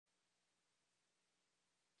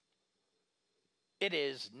It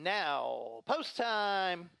is now post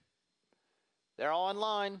time. They're all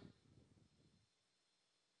online.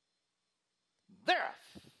 They're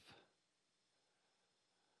off.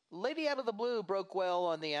 Lady Out of the Blue broke well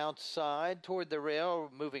on the outside toward the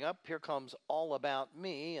rail. Moving up, here comes All About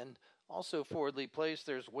Me. And also forwardly placed,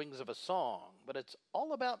 there's Wings of a Song. But it's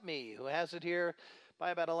All About Me who has it here by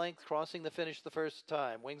about a length, crossing the finish the first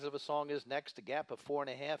time. Wings of a Song is next, a gap of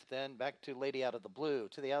 4.5. Then back to Lady Out of the Blue.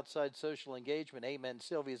 To the outside, Social Engagement. Amen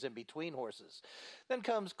Sylvia's in between horses. Then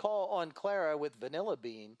comes Call on Clara with Vanilla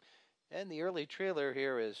Bean. And the early trailer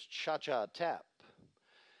here is Cha-Cha Tap.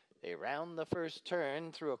 They round the first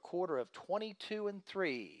turn through a quarter of 22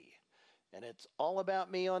 3. And it's All About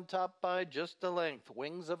Me on top by just a length.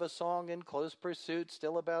 Wings of a Song in close pursuit,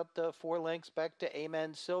 still about 4 lengths back to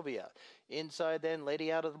Amen Sylvia. Inside then, Lady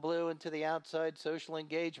Out of the Blue, and to the outside, Social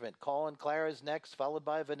Engagement. Call and Clara's next, followed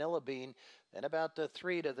by Vanilla Bean. Then about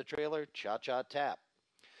 3 to the trailer, Cha-Cha Tap.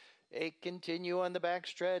 They continue on the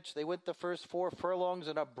backstretch. They went the first 4 furlongs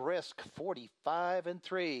in a brisk 45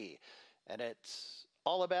 3. And it's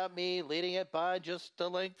All About Me leading it by just a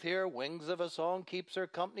length here. Wings of a Song keeps her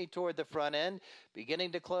company toward the front end.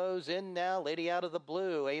 Beginning to close in now, Lady Out of the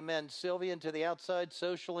Blue. Amen Sylvia, to the outside,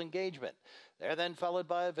 Social Engagement. They're then followed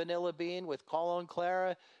by Vanilla Bean with Call on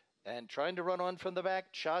Clara. And trying to run on from the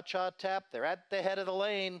back, Cha-Cha Tap. They're at the head of the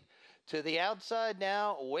lane. To the outside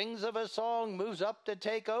now, Wings of a Song moves up to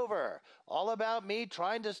take over. All About Me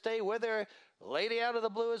trying to stay with her. Lady Out of the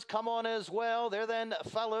Blue has come on as well. They're then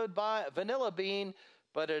followed by Vanilla Bean.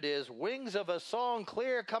 But it is Wings of a Song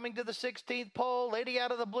clear coming to the 16th pole. Lady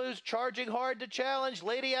Out of the Blue's charging hard to challenge.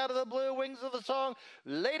 Lady Out of the Blue, Wings of a Song.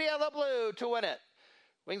 Lady Out of the Blue to win it.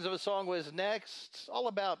 Wings of a Song was next. All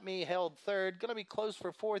About Me held third. Going to be close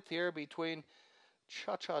for fourth here between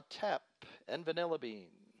Cha-Cha Tap and Vanilla Bean.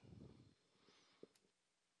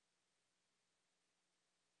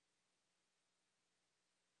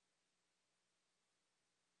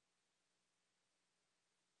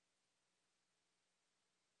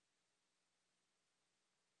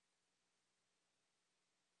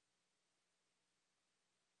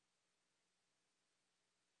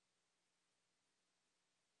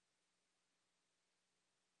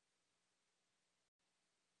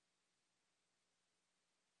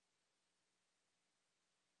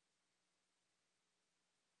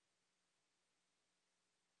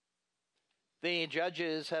 The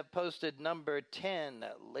judges have posted number 10,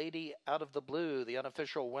 Lady Out of the Blue, the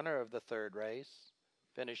unofficial winner of the third race.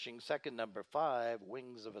 Finishing second, number 5,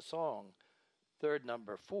 Wings of a Song. Third,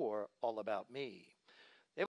 number 4, All About Me.